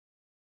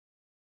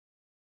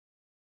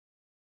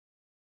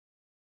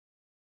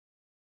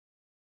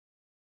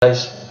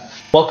Guys,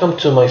 welcome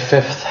to my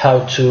fifth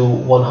How to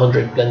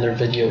 100 Blender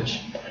videos.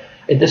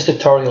 In this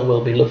tutorial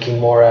we'll be looking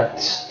more at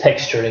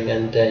texturing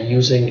and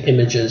using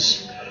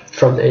images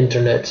from the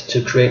internet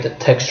to create a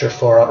texture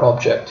for our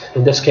object.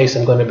 In this case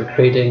I'm going to be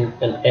creating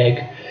an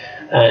egg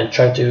and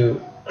trying to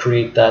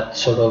create that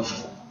sort of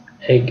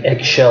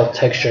eggshell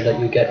texture that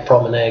you get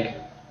from an egg.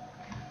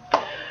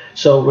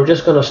 So we're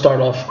just going to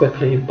start off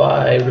quickly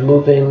by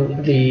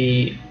removing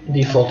the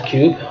default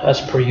cube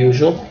as per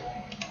usual.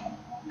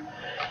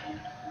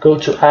 Go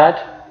to Add,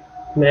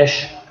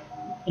 Mesh,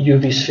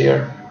 UV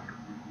Sphere.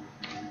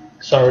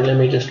 Sorry, let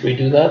me just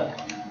redo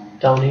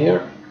that. Down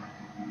here,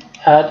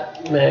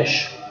 Add,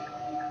 Mesh,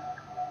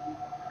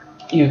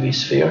 UV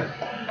Sphere.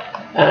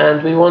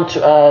 And we want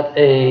to add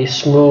a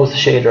smooth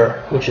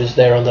shader, which is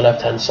there on the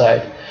left hand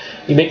side.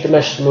 You make the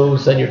mesh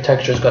smooth, then your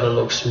texture is going to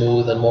look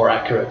smooth and more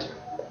accurate.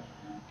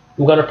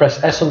 I'm going to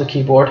press S on the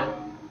keyboard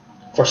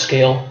for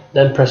scale,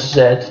 then press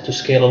Z to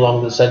scale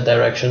along the Z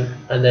direction,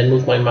 and then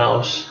move my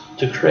mouse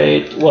to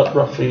create what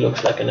roughly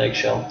looks like an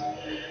eggshell.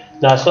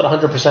 Now it's not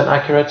 100%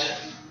 accurate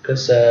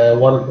because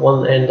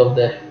one end of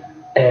the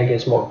egg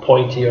is more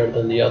pointier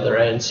than the other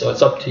end, so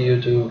it's up to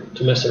you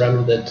to mess around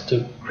with it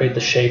to create the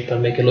shape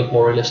and make it look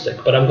more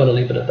realistic, but I'm going to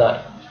leave it at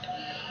that.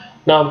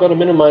 Now I'm going to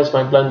minimize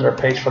my Blender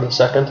page for a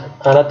second,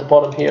 and at the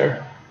bottom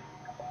here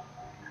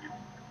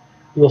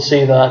you'll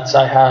see that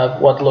I have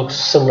what looks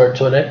similar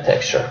to an egg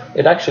texture.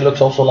 It actually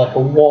looks also like a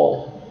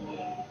wall,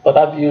 but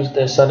I've used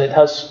this and it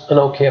has an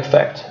okay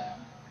effect.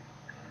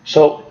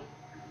 So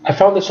I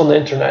found this on the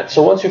internet.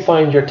 So once you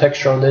find your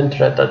texture on the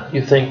internet that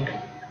you think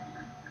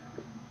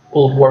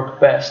will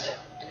work best,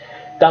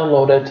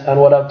 download it,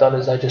 and what I've done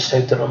is I just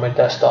saved it on my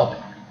desktop.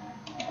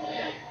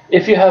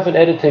 If you have an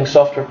editing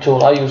software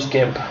tool, I use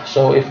GIMP.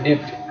 So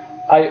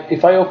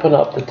if I open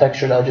up the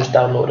texture that I just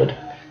downloaded,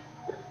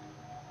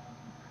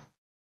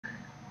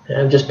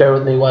 and just bear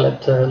with me while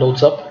it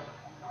loads up.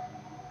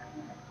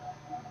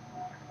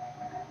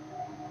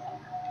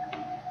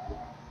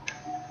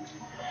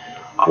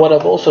 What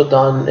I've also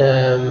done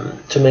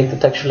to make the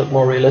texture look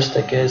more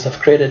realistic is I've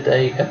created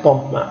a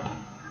bump map.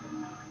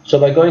 So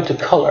by going to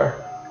Color,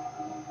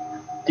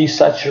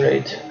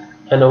 Desaturate,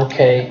 and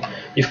OK,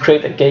 you've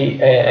created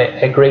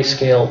a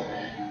grayscale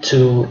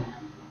to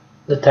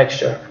the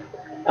texture.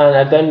 And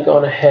I've then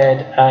gone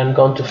ahead and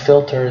gone to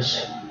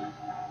Filters,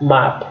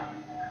 Map,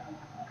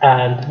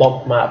 and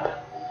Bump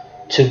Map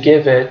to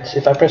give it,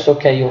 if I press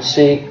OK, you'll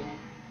see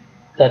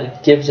that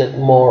it gives it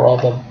more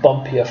of a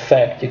bumpy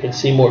effect. You can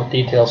see more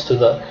details to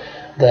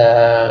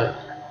the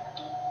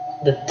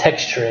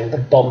texturing, the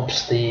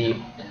bumps, the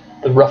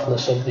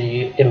roughness of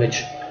the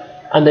image,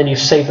 and then you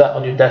save that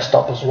on your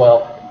desktop as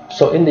well.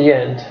 So in the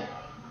end,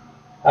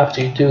 after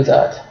you do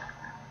that,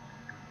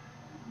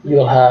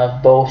 you'll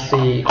have both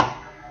the,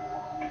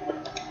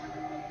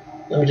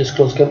 let me just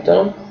close GIMP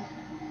down.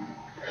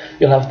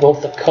 You'll have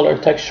both the color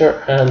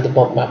texture and the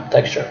bump map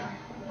texture.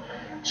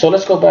 So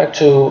let's go back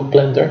to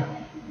Blender.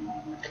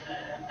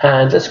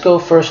 And let's go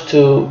first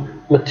to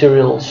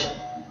materials.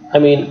 I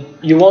mean,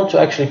 you want to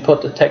actually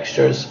put the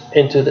textures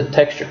into the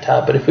texture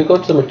tab, but if we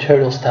go to the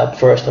materials tab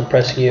first and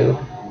press U,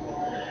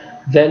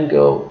 then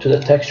go to the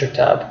texture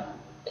tab,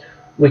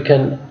 we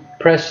can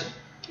press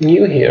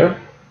New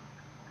here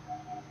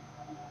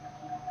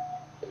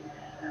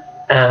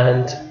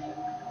and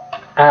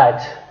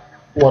add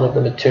one of the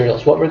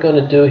materials. What we're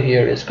going to do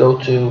here is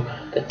go to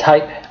the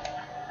type,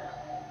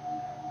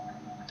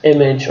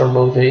 image or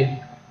movie,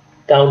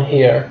 down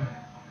here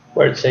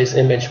where it says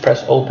image,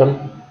 press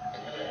open.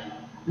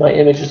 My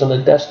image is on the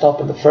desktop,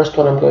 and the first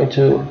one I'm going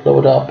to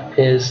load up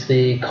is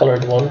the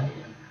colored one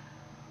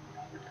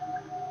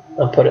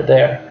and put it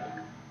there.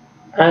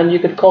 And you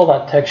could call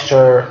that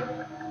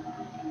texture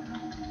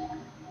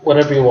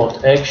whatever you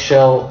want,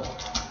 eggshell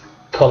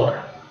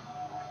color.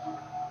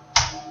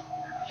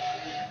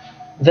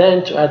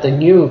 Then to add the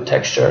new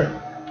texture,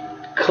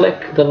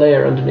 click the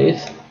layer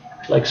underneath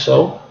like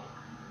so,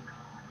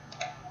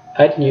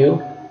 add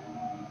new,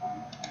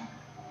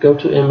 go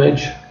to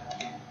image,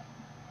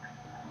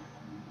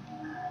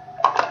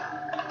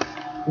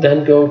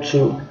 then go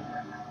to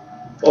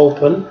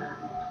open,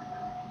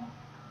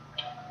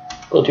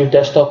 go to your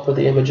desktop where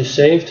the image is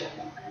saved,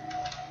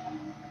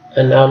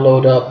 and now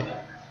load up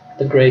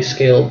the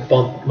grayscale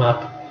bump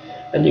map,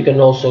 and you can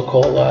also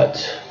call that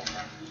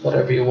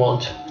whatever you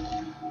want,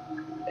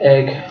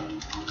 egg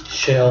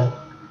shell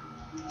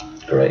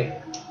gray.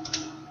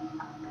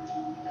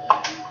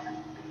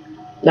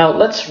 Now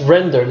let's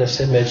render this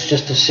image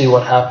just to see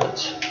what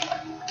happens,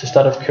 just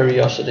out of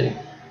curiosity.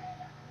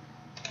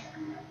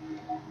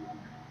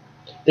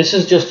 This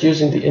is just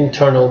using the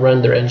internal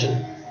render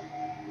engine.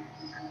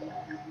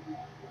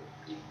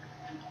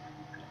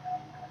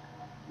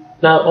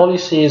 Now all you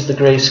see is the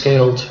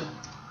grayscaled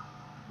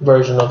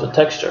version of the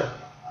texture.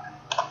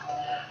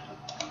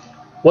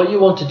 What you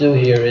want to do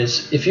here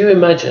is, if you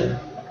imagine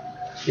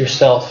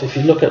yourself, if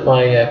you look at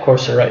my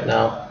cursor right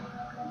now,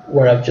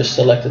 where I've just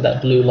selected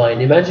that blue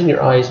line, imagine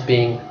your eyes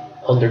being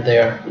under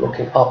there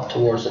looking up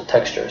towards the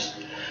textures.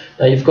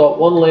 Now you've got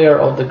one layer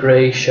of the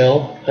gray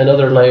shell,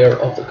 another layer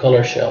of the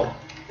color shell.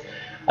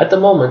 At the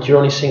moment you're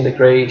only seeing the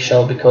gray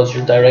shell because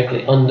you're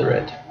directly under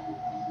it.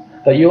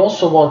 But you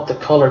also want the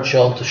colored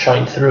shell to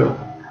shine through.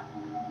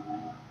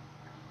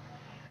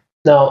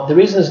 Now the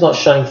reason it's not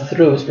shining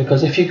through is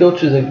because if you go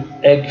to the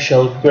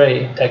eggshell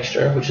gray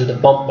texture, which is the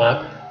bump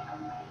map,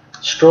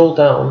 scroll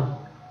down,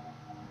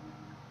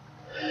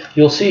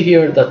 you'll see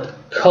here that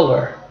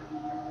color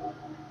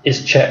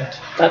is checked.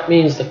 That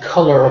means the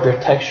color of your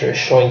texture is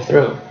showing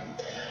through.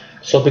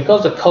 So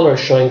because the color is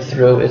showing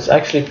through, it's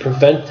actually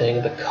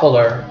preventing the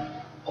color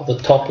of the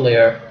top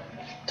layer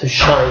to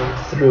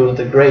shine through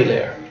the gray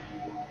layer,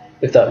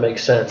 if that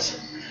makes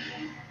sense.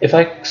 If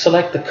I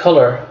select the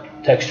color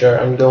texture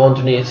and go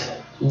underneath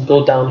and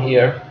go down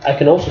here, I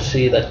can also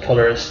see that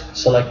color is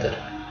selected.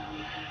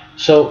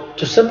 So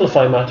to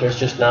simplify matters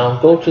just now,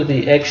 go to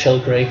the eggshell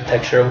gray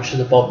texture, which is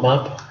the bump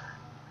map,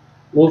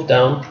 move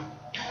down,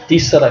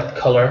 deselect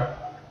color,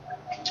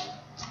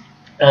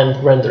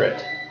 and render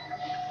it.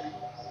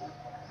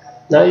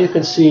 Now you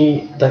can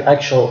see the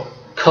actual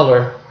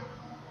color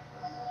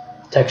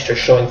texture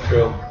showing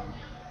through.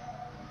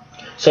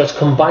 So it's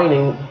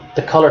combining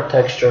the color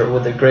texture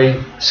with the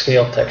gray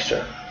scale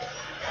texture.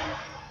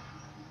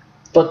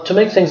 But to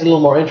make things a little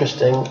more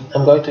interesting,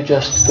 I'm going to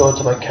just go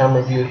to my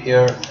camera view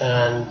here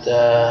and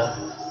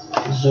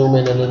zoom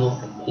in a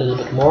little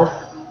bit more.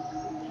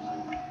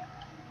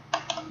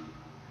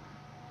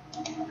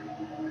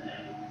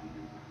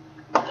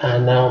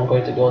 And now I'm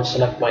going to go and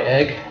select my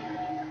egg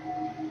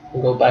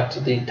and go back to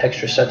the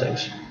texture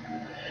settings.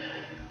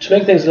 To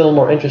make things a little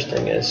more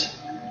interesting is,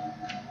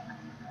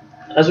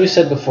 as we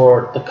said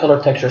before, the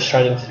color texture is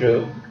shining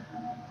through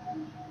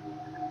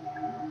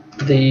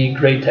the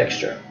gray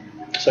texture.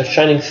 So it's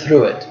shining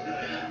through it.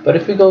 But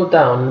if we go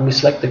down and we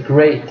select the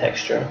gray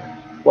texture,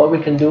 what we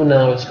can do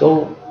now is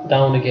go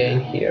down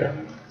again here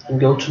and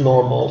go to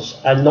normals.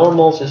 And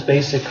normals is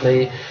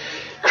basically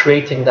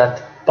creating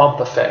that bump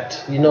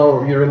effect. You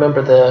know, you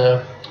remember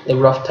the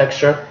rough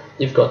texture?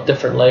 You've got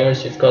different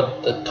layers. You've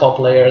got the top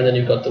layer, and then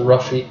you've got the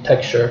roughy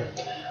texture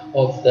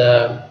of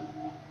the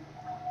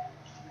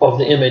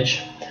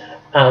image.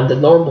 And the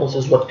normals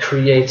is what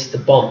creates the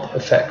bump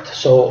effect.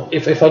 So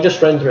if I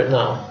just render it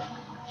now,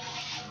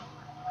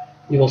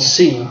 you will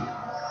see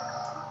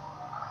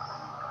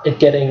it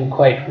getting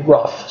quite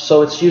rough.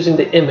 So it's using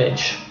the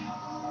image,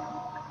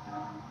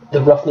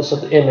 the roughness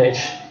of the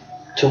image,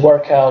 to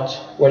work out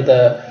where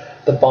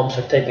the bumps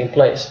are taking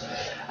place.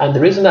 And the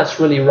reason that's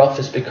really rough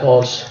is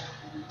because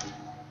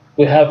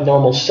we have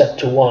normal set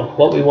to 1.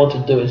 What we want to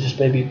do is just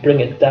maybe bring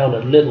it down a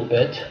little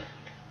bit,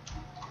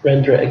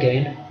 render it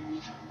again,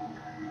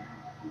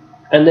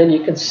 and then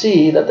you can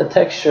see that the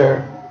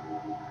texture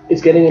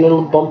is getting a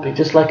little bumpy,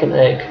 just like an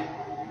egg.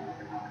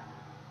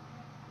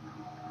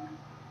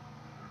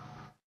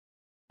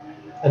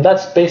 And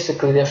that's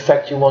basically the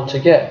effect you want to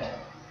get.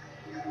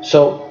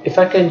 So if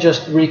I can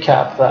just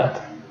recap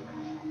that.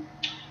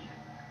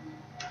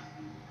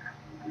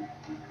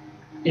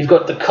 You've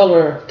got the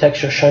color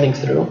texture shining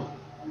through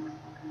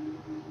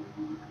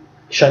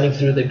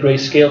the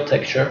grayscale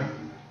texture,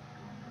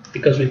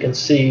 because we can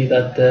see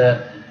that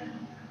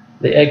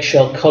the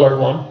eggshell color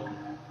one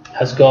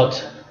has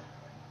got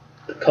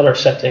the color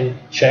setting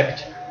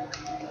checked.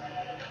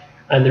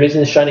 And the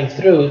reason it's shining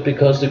through is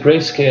because the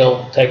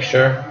grayscale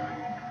texture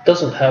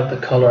doesn't have the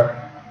color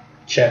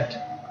checked,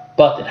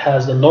 but it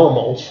has the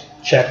normals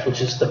checked,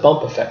 which is the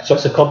bump effect. So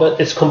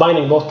it's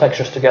combining both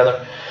textures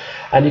together.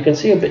 And you can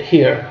see a bit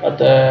here at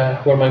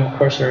where my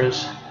cursor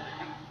is,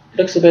 it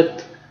looks a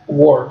bit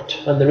warped,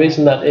 and the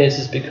reason that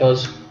is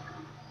because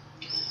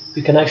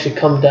we can actually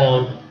come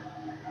down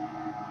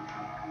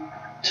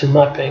to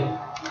mapping,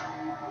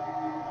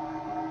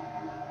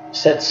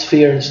 set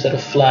sphere instead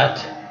of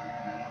flat,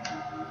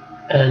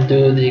 and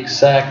do the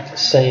exact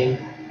same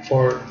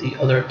for the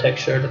other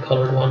texture, the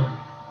colored one.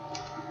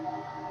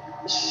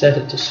 Set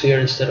it to sphere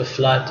instead of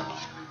flat,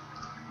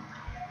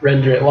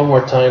 render it one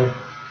more time,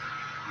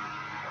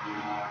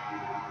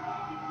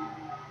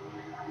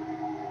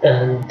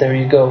 and there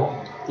you go.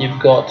 You've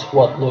got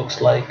what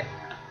looks like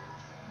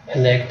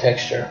an egg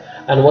texture.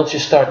 And once you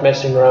start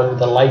messing around with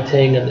the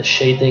lighting and the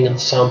shading and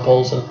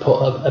samples and put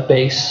a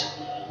base,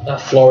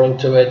 flooring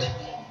to it,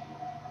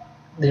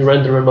 the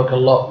render will look a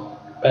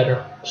lot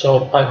better.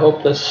 So I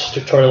hope this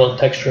tutorial on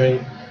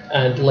texturing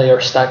and layer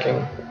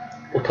stacking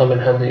will come in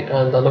handy,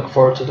 and I look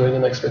forward to doing the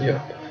next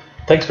video.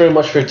 Thanks very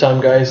much for your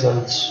time, guys,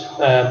 and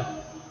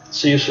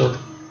see you soon.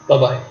 Bye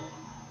bye.